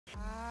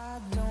I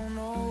don't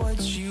know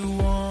what you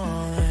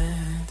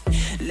want.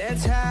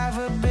 Let's have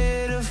a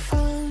bit of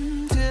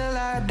fun till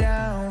I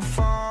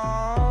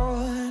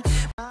downfall.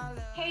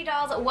 Hey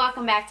dolls,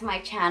 welcome back to my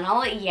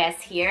channel.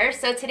 Yes here.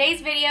 So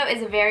today's video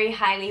is a very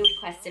highly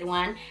requested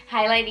one,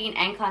 highlighting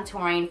and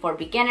contouring for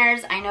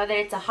beginners. I know that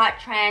it's a hot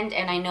trend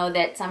and I know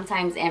that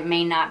sometimes it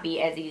may not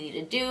be as easy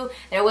to do.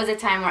 There was a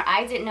time where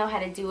I didn't know how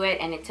to do it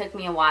and it took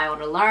me a while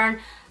to learn.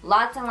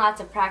 Lots and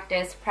lots of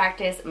practice.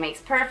 Practice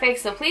makes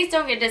perfect. So please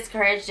don't get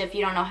discouraged if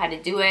you don't know how to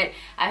do it.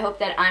 I hope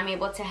that I'm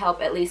able to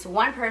help at least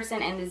one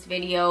person in this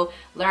video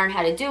learn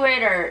how to do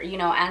it, or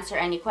answer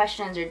any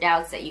questions or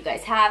doubts that you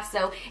guys have.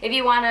 So if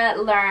you want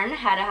to learn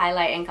how to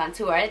highlight and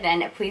contour,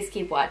 then please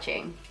keep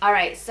watching.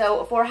 Alright,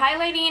 so for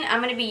highlighting,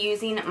 I'm going to be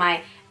using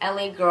my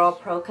LA Girl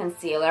Pro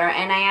Concealer,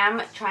 and I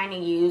am trying to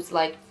use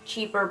like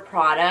cheaper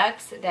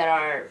products that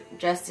are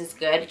just as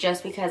good,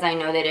 just because I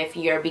know that if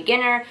you're a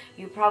beginner,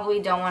 you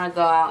probably don't want to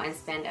go out and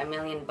spend $1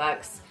 million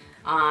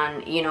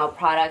on, a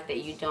product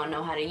that you don't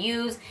know how to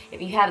use.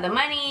 If you have the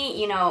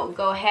money,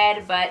 go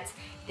ahead, but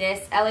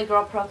this LA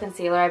Girl Pro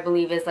Concealer, I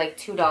believe, is like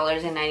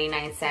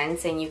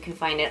 $2.99, and you can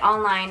find it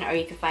online or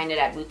you can find it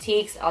at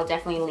boutiques. I'll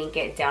definitely link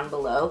it down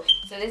below.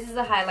 So this is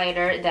the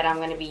highlighter that I'm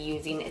going to be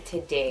using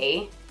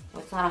today.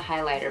 Well, it's not a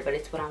highlighter, but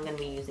it's what I'm going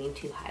to be using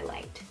to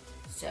highlight.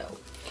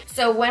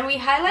 So when we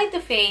highlight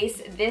the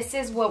face, this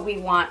is what we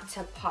want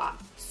to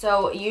pop.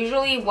 So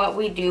usually what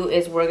we do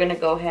is we're going to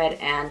go ahead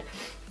and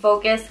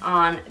focus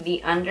on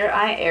the under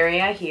eye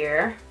area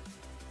here.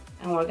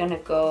 And we're going to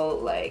go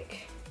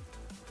like,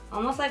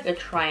 almost like a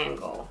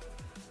triangle.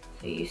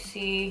 So you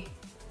see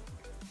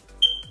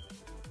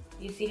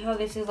how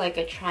this is like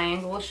a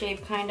triangle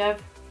shape kind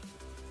of?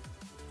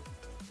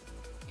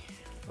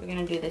 We're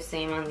going to do the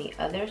same on the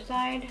other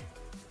side.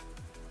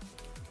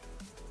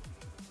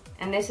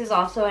 And this is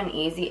also an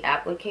easy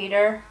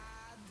applicator.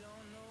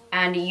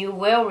 And you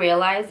will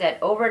realize that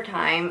over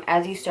time,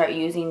 as you start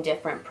using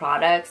different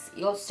products,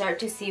 you'll start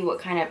to see what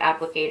kind of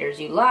applicators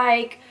you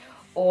like,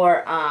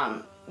 or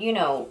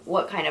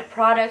what kind of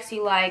products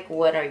you like,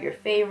 what are your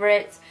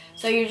favorites.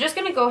 So you're just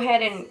going to go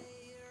ahead and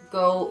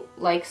go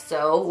like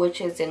so,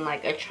 which is in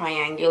like a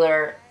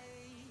triangular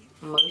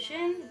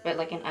motion, but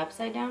like an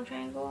upside down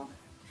triangle.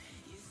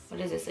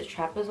 What is this, a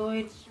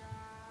trapezoid?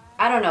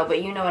 I don't know,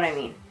 but you know what I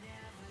mean.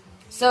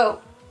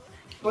 So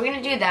we're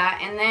going to do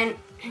that, and then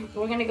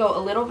we're going to go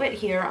a little bit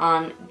here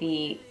on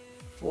the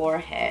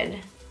forehead.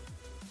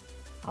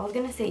 I was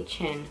going to say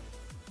chin.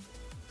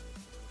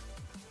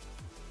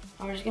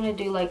 We're just going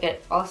to do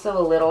like also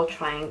a little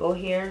triangle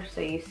here,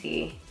 so you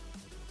see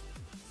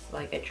it's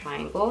like a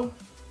triangle.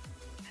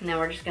 And then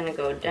we're just going to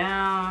go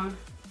down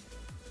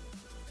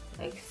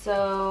like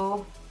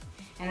so.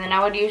 And then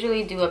I would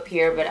usually do up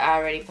here, but I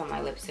already put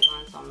my lipstick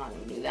on, so I'm not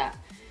going to do that.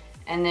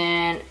 And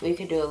then we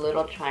could do a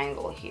little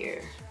triangle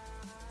here,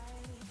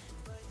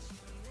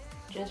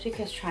 just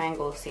because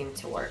triangles seem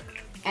to work.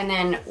 And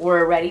then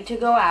we're ready to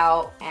go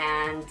out,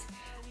 and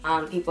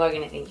people are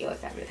going to think you look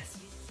fabulous.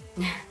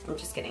 I'm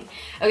just kidding.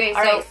 Okay,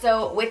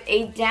 so with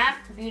a damp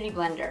beauty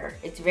blender,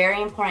 it's very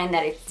important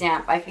that it's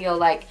damp. I feel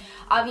like,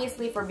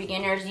 obviously for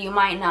beginners, you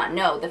might not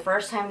know. The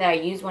first time that I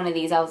used one of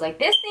these, I was like,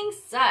 this thing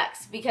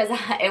sucks, because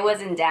it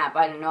wasn't damp.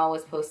 I didn't know I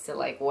was supposed to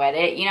like wet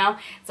it,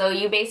 So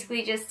you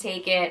basically just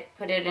take it,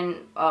 put it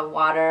in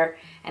water,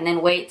 and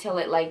then wait till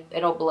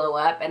it'll blow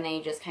up, and then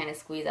you just kind of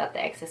squeeze out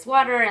the excess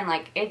water, and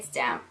like it's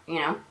damp,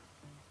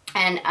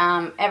 And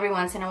every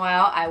once in a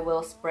while, I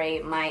will spray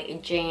my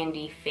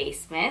J&D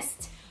face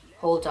mist.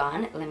 Hold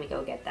on, let me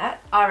go get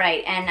that.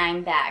 Alright, and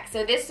I'm back.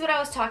 So this is what I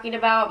was talking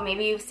about.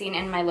 Maybe you've seen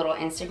in my little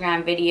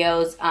Instagram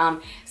videos.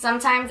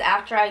 Sometimes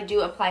after I do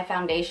apply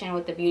foundation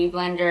with the Beauty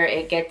Blender,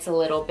 it gets a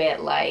little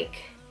bit like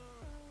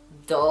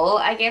dull,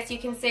 I guess you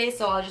can say.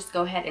 So I'll just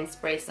go ahead and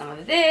spray some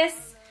of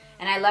this.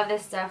 And I love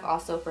this stuff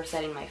also for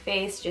setting my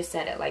face. Just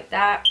set it like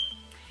that.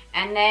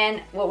 And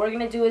then what we're going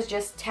to do is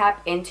just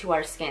tap into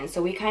our skin.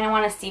 So we kind of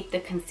want to seep the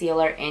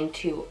concealer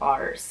into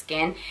our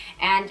skin.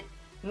 And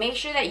make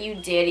sure that you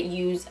did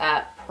use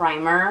a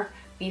primer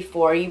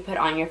before you put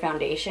on your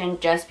foundation,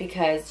 just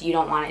because you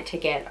don't want it to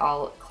get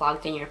all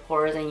clogged in your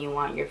pores and you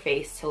want your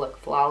face to look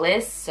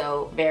flawless.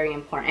 So very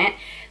important.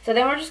 So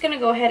then we're just going to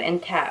go ahead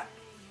and tap.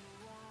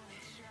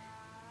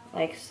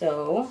 Like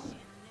so.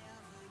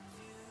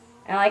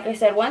 And like I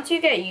said, once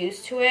you get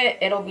used to it,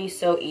 it'll be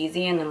so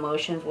easy and the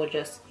motions will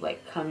just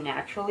like come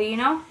naturally,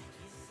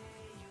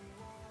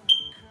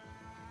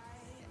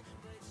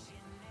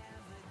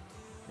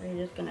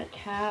 We're just gonna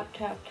tap,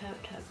 tap, tap,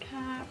 tap,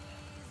 tap.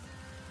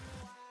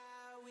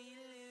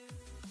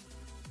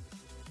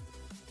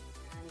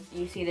 And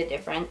you see the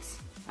difference?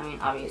 I mean,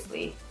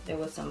 obviously, there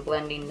was some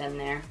blending done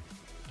there.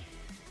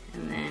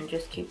 And then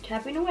just keep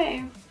tapping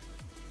away.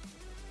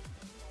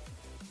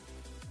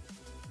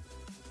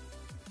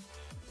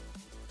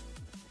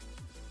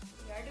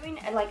 We are doing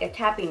like a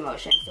tapping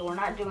motion, so we're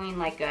not doing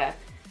like a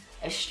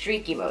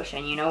streaky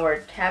motion, We're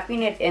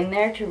tapping it in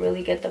there to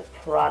really get the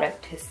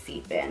product to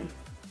seep in.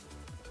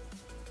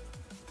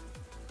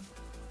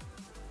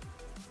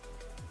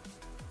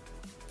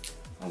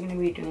 We're gonna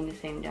be doing the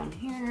same down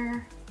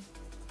here.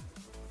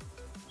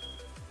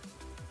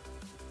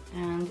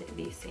 And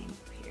the same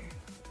up here.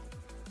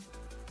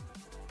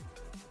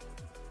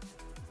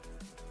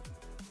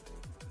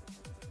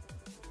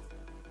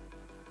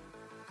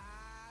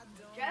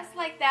 Just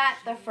like that,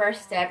 the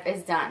first step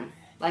is done.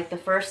 Like the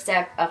first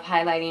step of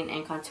highlighting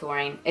and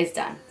contouring is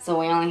done. So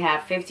we only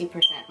have 50%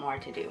 more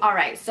to do.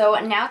 Alright, so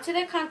now to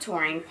the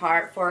contouring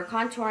part. For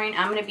contouring,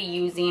 I'm going to be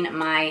using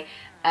my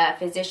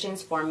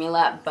Physicians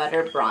Formula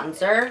Butter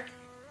Bronzer.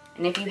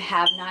 And if you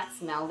have not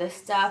smelled this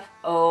stuff,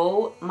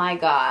 oh my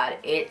god,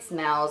 it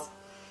smells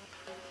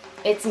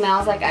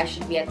like I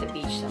should be at the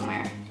beach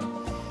somewhere.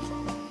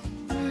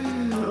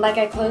 Like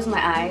I close my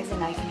eyes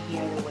and I can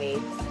hear the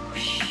waves.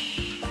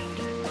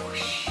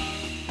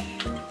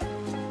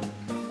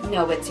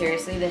 No, but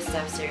seriously, this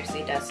stuff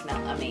seriously does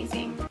smell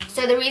amazing.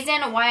 So the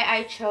reason why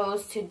I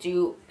chose to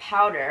do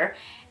powder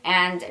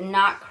and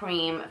not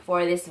cream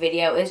for this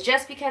video is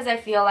just because I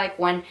feel like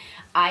when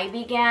I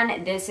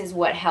began, this is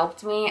what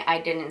helped me.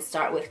 I didn't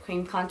start with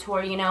cream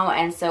contour, you know,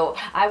 and so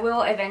I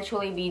will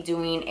eventually be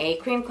doing a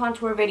cream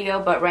contour video,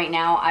 but right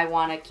now I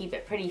want to keep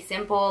it pretty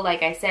simple.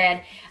 Like I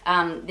said,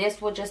 this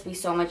will just be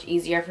so much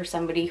easier for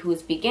somebody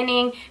who's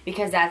beginning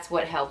because that's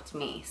what helped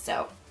me.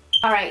 So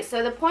alright,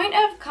 so the point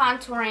of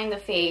contouring the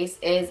face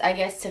is, I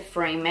guess, to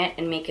frame it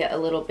and make it a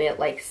little bit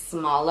like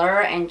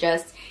smaller, and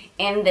just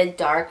in the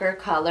darker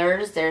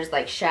colors there's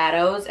like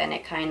shadows and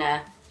it kind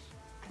of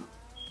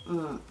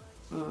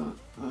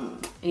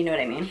you know what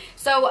I mean?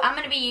 So I'm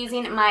going to be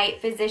using my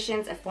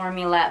Physicians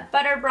Formula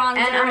Butter Bronzer,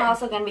 and I'm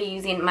also going to be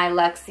using my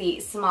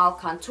Luxie Small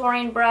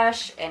Contouring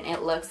Brush, and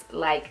it looks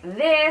like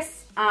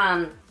this.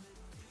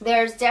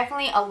 There's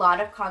definitely a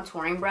lot of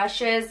contouring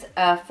brushes.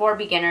 For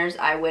beginners,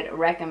 I would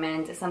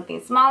recommend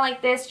something small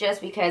like this,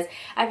 just because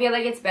I feel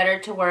like it's better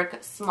to work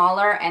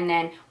smaller and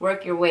then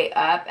work your way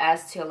up,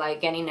 as to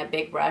like getting a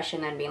big brush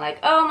and then being like,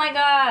 oh my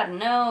god,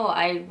 no,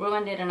 I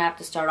ruined it and I have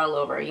to start all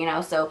over, you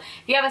know? So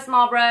if you have a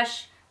small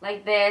brush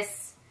like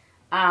this,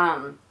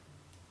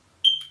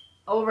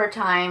 over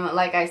time,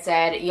 like I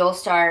said, you'll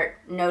start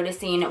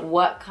noticing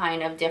what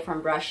kind of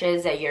different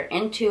brushes that you're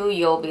into.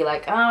 You'll be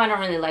like, oh, I don't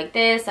really like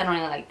this, I don't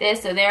really like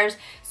this. So there's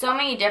so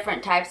many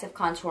different types of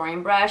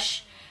contouring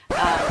brushes,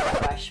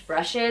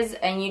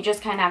 and you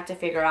just kind of have to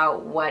figure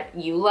out what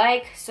you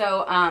like.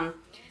 So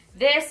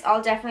this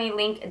I'll definitely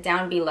link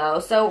down below.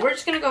 So we're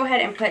just going to go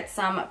ahead and put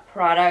some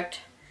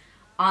product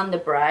on the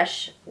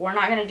brush. We're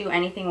not going to do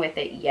anything with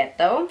it yet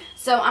though.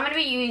 So I'm going to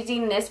be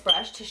using this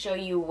brush to show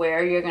you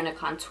where you're going to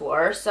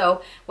contour.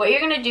 So what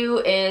you're going to do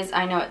is,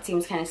 I know it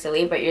seems kind of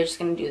silly, but you're just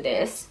going to do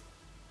this.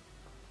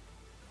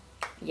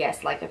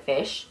 Yes, like a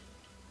fish.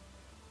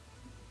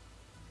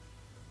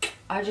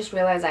 I just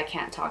realized I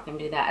can't talk and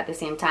do that at the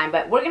same time,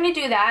 but we're going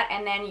to do that,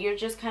 and then you're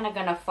just kind of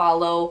going to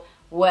follow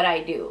what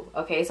I do.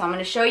 Okay, so I'm going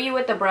to show you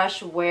with the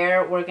brush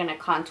where we're going to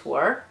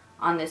contour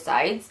on the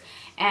sides,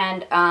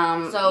 and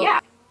so yeah.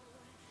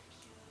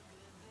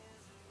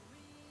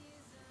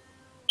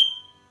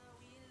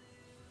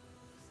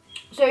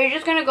 So you're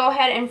just going to go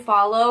ahead and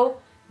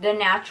follow the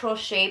natural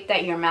shape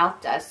that your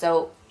mouth does.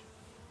 So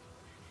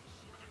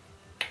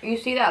you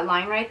see that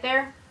line right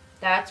there?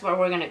 That's where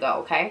we're going to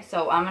go, okay?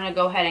 So I'm going to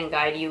go ahead and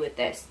guide you with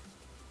this.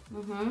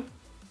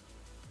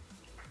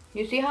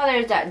 You see how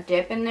there's that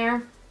dip in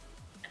there?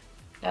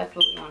 That's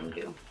what we want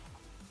to do.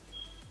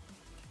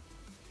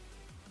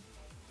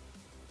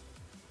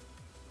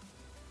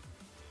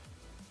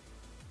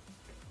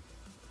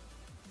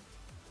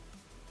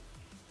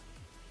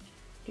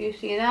 Do you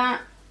see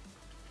that?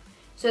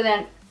 So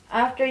then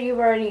after you've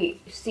already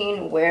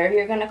seen where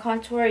you're going to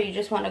contour, you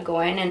just want to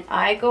go in, and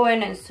I go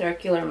in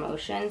circular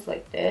motions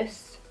like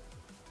this.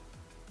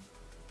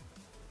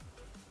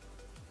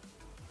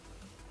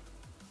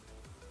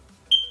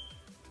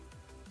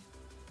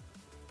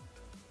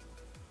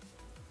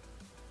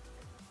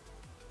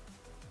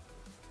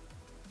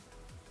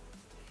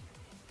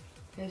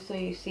 Okay, so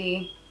you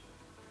see,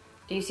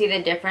 do you see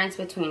the difference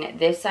between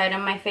this side of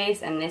my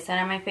face and this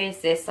side of my face?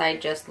 This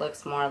side just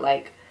looks more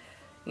like,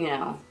 you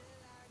know,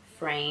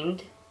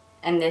 framed,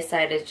 and this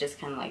side is just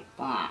kind of like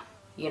blah,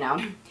 you know.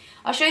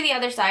 I'll show you the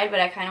other side, but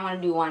I kind of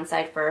want to do one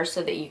side first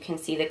so that you can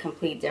see the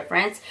complete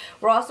difference.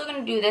 We're also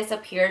going to do this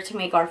up here to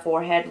make our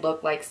forehead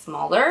look like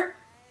smaller.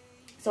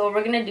 So what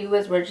we're going to do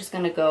is we're just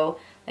going to go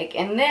like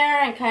in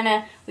there, and kind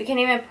of, we can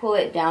even pull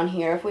it down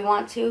here if we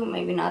want to,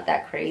 maybe not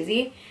that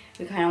crazy.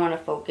 We kind of want to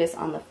focus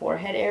on the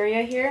forehead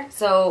area here.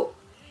 So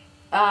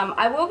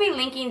I will be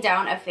linking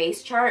down a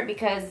face chart,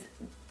 because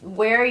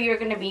where you're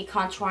going to be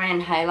contouring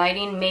and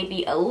highlighting may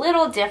be a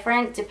little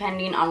different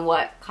depending on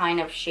what kind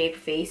of shaped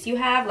face you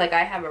have. Like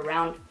I have a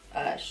round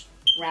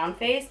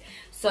face,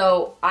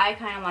 so I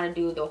kind of want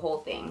to do the whole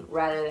thing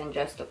rather than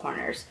just the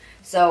corners.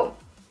 So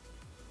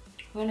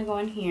I'm going to go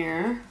in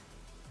here.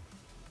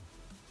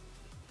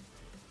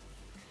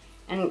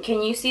 And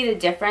can you see the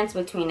difference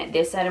between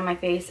this side of my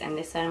face and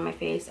this side of my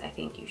face? I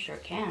think you sure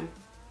can.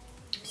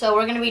 So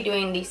we're going to be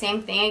doing the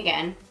same thing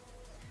again.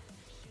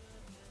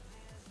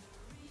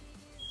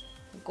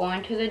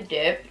 Going to the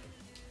dip,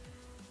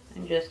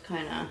 and just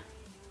kind of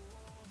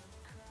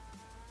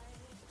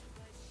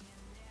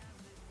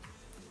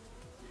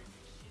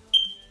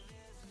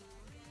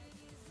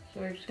so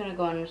we're just gonna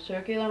go in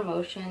circular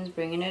motions,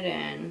 bringing it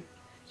in.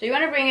 So you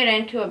want to bring it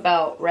into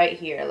about right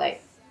here,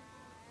 like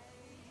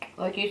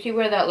you see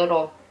where that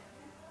little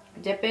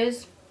dip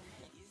is.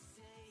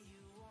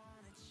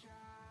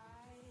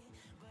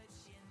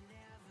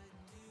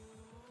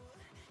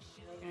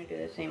 We're gonna do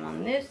the same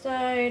on this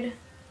side.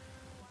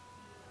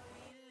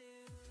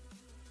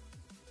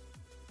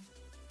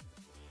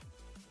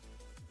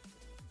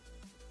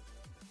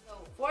 So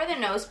for the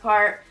nose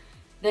part,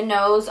 the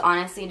nose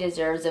honestly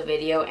deserves a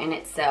video in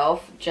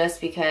itself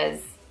just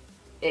because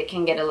it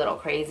can get a little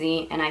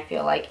crazy and I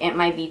feel like it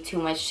might be too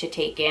much to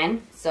take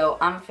in. So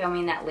I'm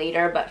filming that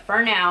later, but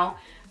for now,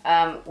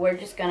 we're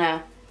just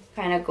gonna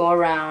kind of go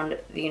around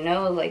the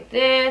nose like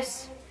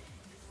this.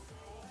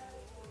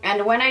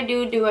 And when I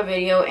do a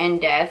video in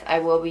depth, I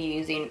will be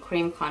using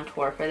cream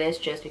contour for this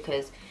just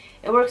because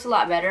it works a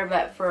lot better,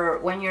 but for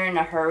when you're in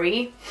a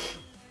hurry,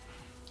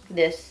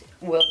 this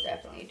will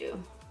definitely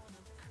do.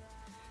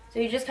 So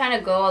you just kind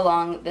of go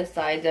along the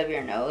sides of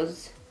your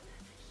nose,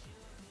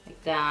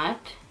 like that.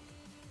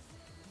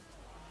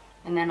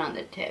 And then on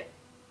the tip.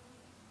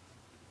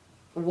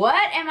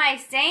 What am I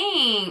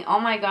saying? Oh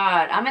my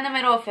god. I'm in the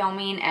middle of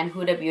filming and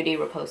Huda Beauty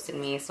reposted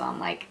me, so I'm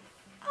like,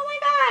 oh my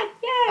god,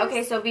 yes!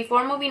 Okay, so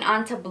before moving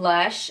on to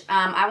blush,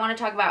 I want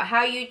to talk about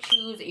how you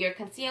choose your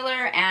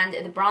concealer and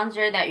the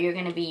bronzer that you're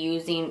going to be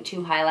using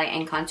to highlight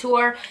and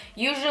contour.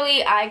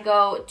 Usually I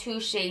go 2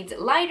 shades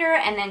lighter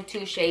and then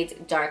 2 shades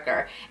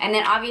darker. And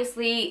then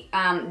obviously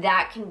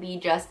that can be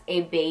just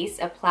a base,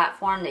 a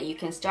platform that you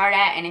can start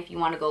at. And if you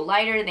want to go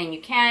lighter, then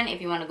you can.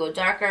 If you want to go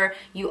darker,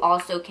 you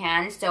also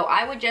can. So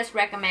I would just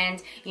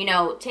recommend, you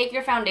know, take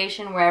your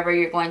foundation wherever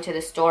you're going to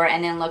the store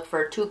and then look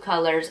for 2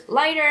 colors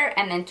lighter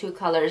and then 2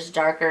 colors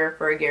darker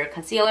for your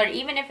concealer.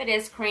 Even if it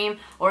is cream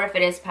or if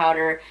it is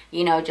powder,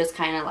 you know, just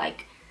kind of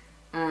like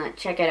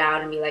check it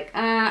out and be like,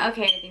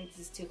 okay, I think this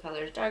is 2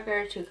 colors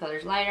darker, 2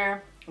 colors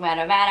lighter,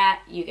 vada vada,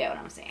 you get what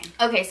I'm saying.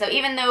 Okay, so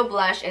even though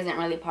blush isn't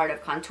really part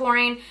of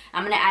contouring,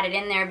 I'm gonna add it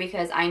in there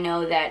because I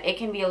know that it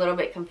can be a little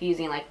bit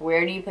confusing, like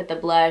where do you put the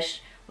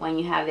blush when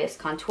you have this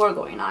contour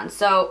going on.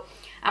 So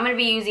I'm gonna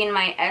be using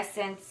my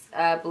Essence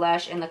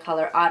blush in the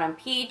color Autumn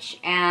Peach,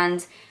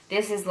 and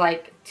this is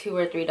like $2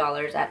 or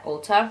 $3 at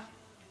Ulta.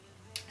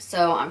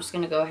 So I'm just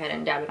gonna go ahead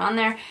and dab it on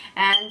there,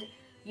 and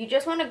you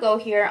just want to go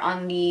here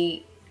on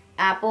the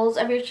apples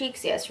of your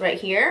cheeks, yes, right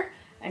here,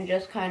 and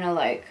just kind of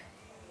like,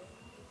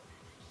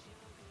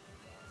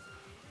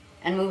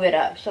 and move it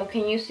up. So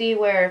can you see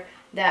where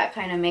that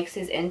kind of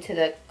mixes into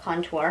the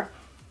contour?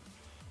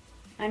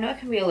 I know it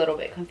can be a little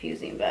bit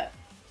confusing, but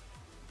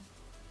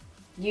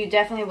you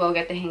definitely will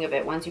get the hang of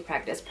it once you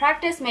practice.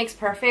 Practice makes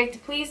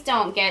perfect. Please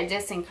don't get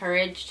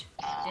discouraged,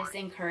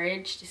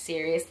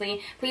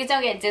 seriously. Please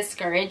don't get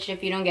discouraged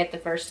if you don't get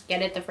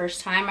it the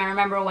first time. I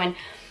remember when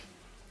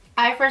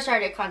I first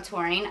started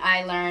contouring,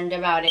 I learned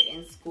about it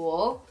in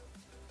school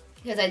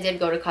because I did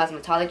go to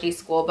cosmetology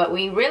school, but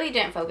we really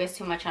didn't focus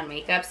too much on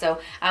makeup. So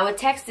I would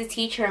text the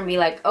teacher and be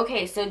like,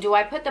 okay, so do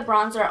I put the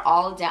bronzer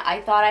all down?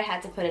 I thought I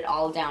had to put it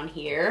all down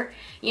here,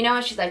 you know,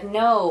 and she's like,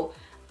 no.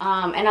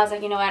 And I was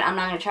like, you know what, I'm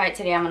not gonna try it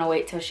today, I'm gonna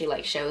wait till she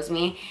like shows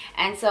me.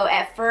 And so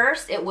at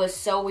first it was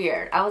so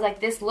weird. I was like,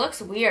 this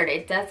looks weird,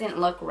 it doesn't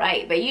look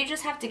right, but you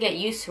just have to get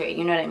used to it,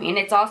 you know what I mean?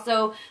 It's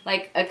also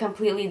like a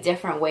completely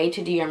different way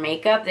to do your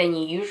makeup than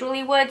you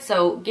usually would,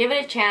 so give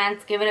it a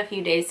chance, give it a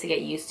few days to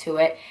get used to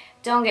it.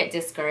 Don't get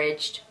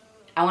discouraged.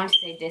 I want to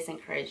say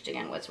disencouraged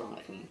again, what's wrong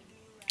with me?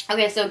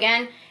 Okay, so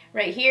again,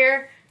 right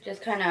here,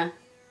 just kind of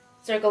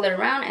circle it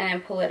around and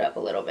then pull it up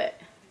a little bit.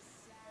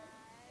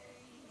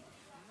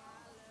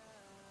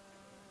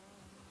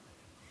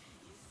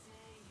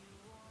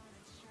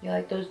 You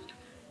like those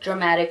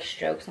dramatic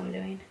strokes I'm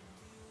doing?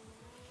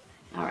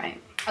 Alright.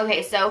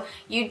 Okay, so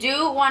you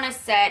do want to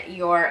set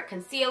your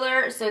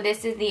concealer. So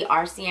this is the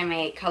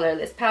RCMA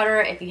Colorless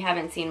Powder. If you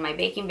haven't seen my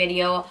baking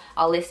video,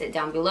 I'll list it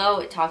down below.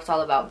 It talks all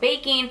about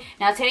baking.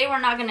 Now today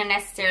we're not going to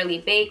necessarily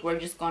bake. We're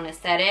just going to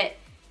set it.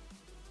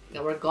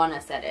 Yeah, we're going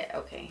to set it.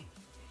 Okay.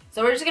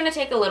 So we're just going to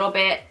take a little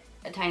bit,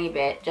 a tiny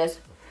bit, just,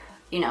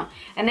 you know,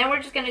 and then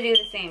we're just going to do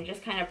the same,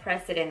 just kind of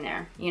press it in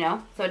there, you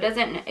know, so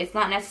it's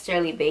not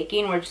necessarily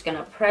baking, we're just going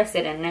to press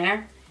it in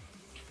there.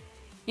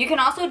 You can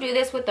also do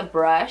this with the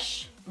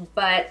brush,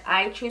 but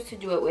I choose to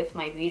do it with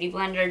my beauty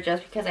blender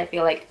just because I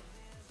feel like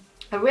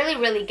it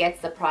really gets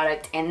the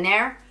product in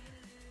there,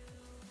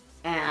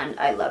 and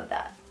I love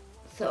that.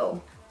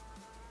 So,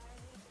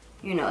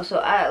 you know, so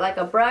like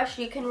a brush,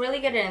 you can really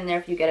get it in there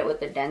if you get it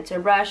with a denser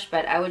brush,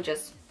 but I would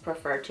just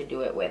prefer to do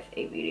it with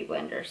a beauty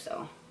blender.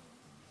 So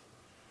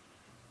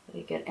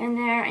really get in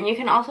there, and you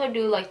can also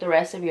do like the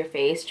rest of your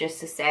face just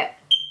to set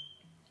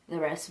the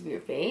rest of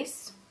your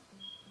face.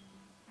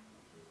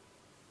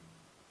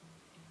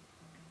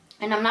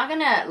 And I'm not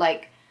gonna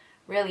like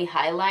really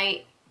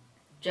highlight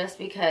just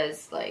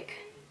because, like,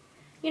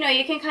 you know,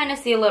 you can kind of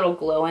see a little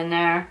glow in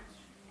there,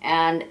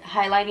 and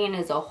highlighting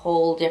is a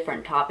whole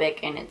different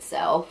topic in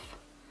itself.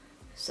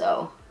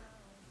 So,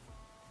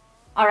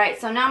 alright,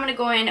 so now I'm going to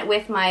go in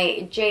with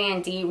my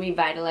J&D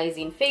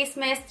Revitalizing Face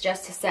Mist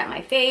just to set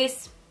my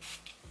face.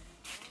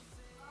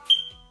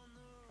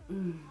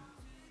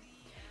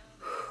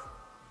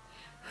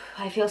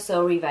 I feel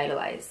so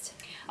revitalized.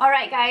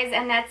 Alright guys,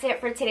 and that's it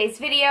for today's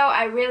video.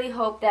 I really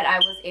hope that I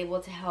was able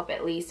to help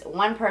at least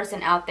one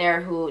person out there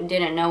who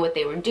didn't know what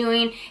they were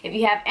doing. If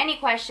you have any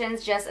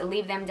questions, just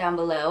leave them down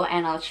below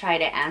and I'll try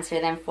to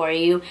answer them for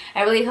you.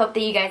 I really hope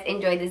that you guys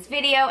enjoyed this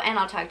video and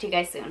I'll talk to you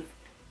guys soon.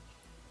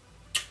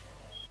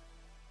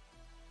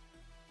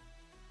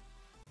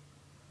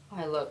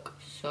 I look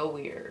so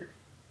weird.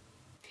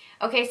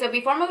 Okay, so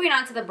before moving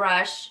on to the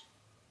brush,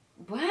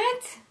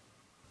 what?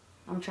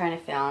 I'm trying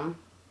to film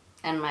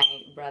and my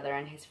brother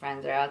and his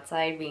friends are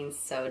outside being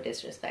so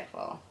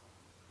disrespectful.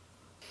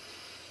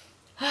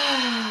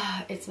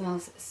 It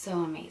smells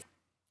so amazing.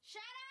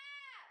 Shut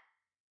up!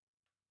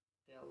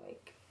 I feel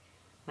like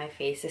my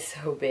face is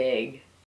so big.